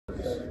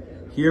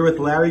Here with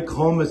Larry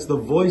Collmus, the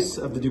voice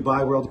of the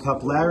Dubai World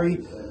Cup. Larry,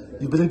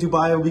 you've been in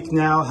Dubai a week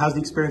now. How's the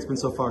experience been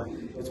so far?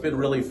 It's been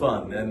really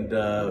fun, and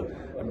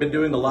I've been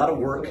doing a lot of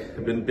work.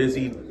 I've been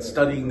busy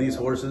studying these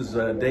horses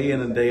day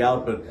in and day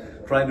out,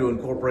 but trying to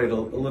incorporate a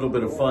little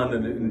bit of fun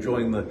and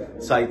enjoying the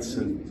sights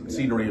and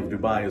scenery of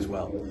Dubai as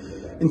well.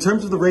 In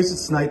terms of the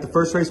races tonight, the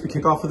first race we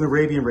kick off with the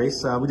Arabian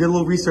race. We did a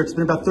little research. It's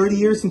been about 30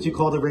 years since you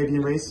called the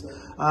Arabian race.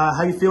 How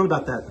are you feeling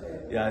about that?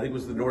 Yeah, I think it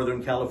was the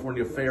Northern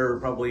California Fair,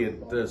 probably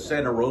at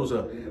Santa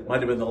Rosa.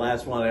 Might have been the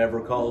last one I ever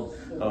called,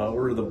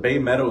 or the Bay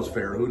Meadows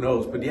Fair. Who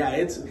knows? But yeah,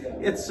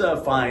 it's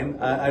fine.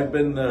 I've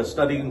been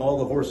studying all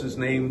the horses'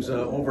 names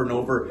over and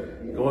over,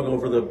 going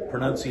over the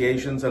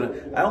pronunciations,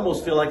 and I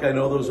almost feel like I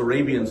know those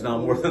Arabians now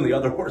more than the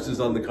other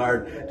horses on the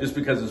card, just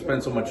because I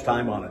spent so much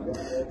time on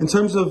it. In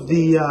terms of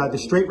the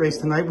straight race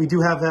tonight, we do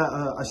have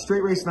a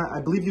straight race, and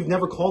I believe you've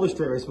never called a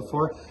straight race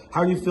before.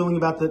 How are you feeling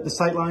about the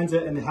sight lines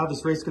and how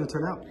this race is going to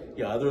turn out?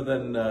 Yeah, other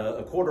than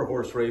a quarter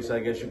horse race, I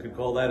guess you could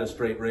call that a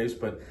straight race,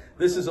 but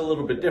this is a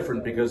little bit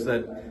different because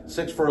that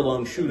 6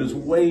 furlong chute is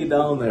way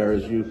down there,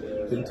 as you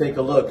can take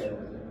a look.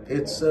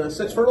 It's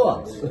 6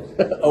 furlongs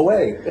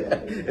away.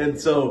 And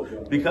so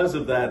because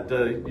of that,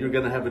 you're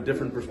going to have a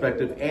different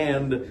perspective,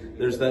 and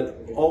there's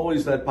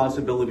always that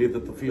possibility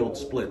that the field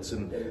splits,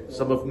 and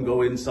some of them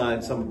go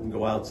inside, some of them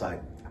go outside.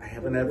 I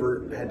haven't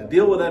ever had to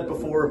deal with that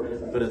before,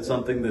 but it's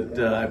something that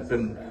I've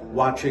been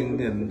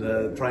watching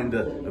and trying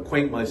to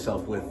acquaint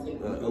myself with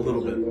a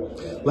little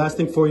bit. Last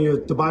thing for you,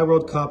 Dubai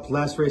World Cup,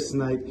 last race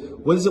tonight.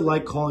 What is it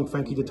like calling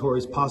Frankie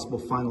Dettori's possible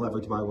final ever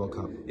Dubai World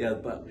Cup? Yeah,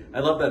 but I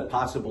love that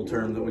possible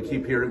term that we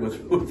keep hearing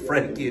with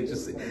Frankie. It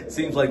just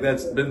seems like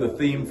that's been the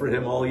theme for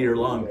him all year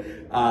long.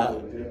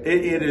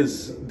 It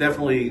is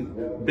definitely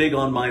big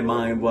on my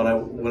mind what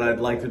I'd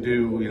like to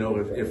do. You know,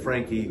 if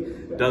Frankie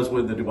does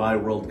win the Dubai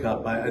World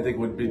Cup, I think it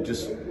would be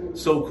just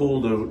so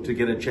cool to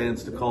get a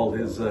chance to call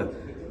his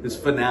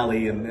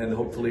finale, and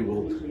hopefully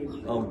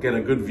I'll get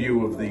a good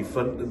view of the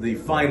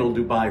final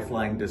Dubai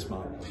flying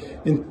dismount.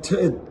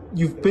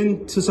 You've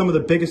been to some of the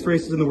biggest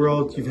races in the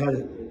world. You've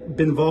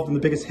been involved in the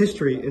biggest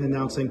history in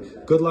announcing.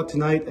 Good luck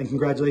tonight, and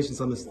congratulations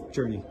on this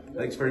journey.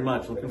 Thanks very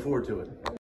much. Looking forward to it.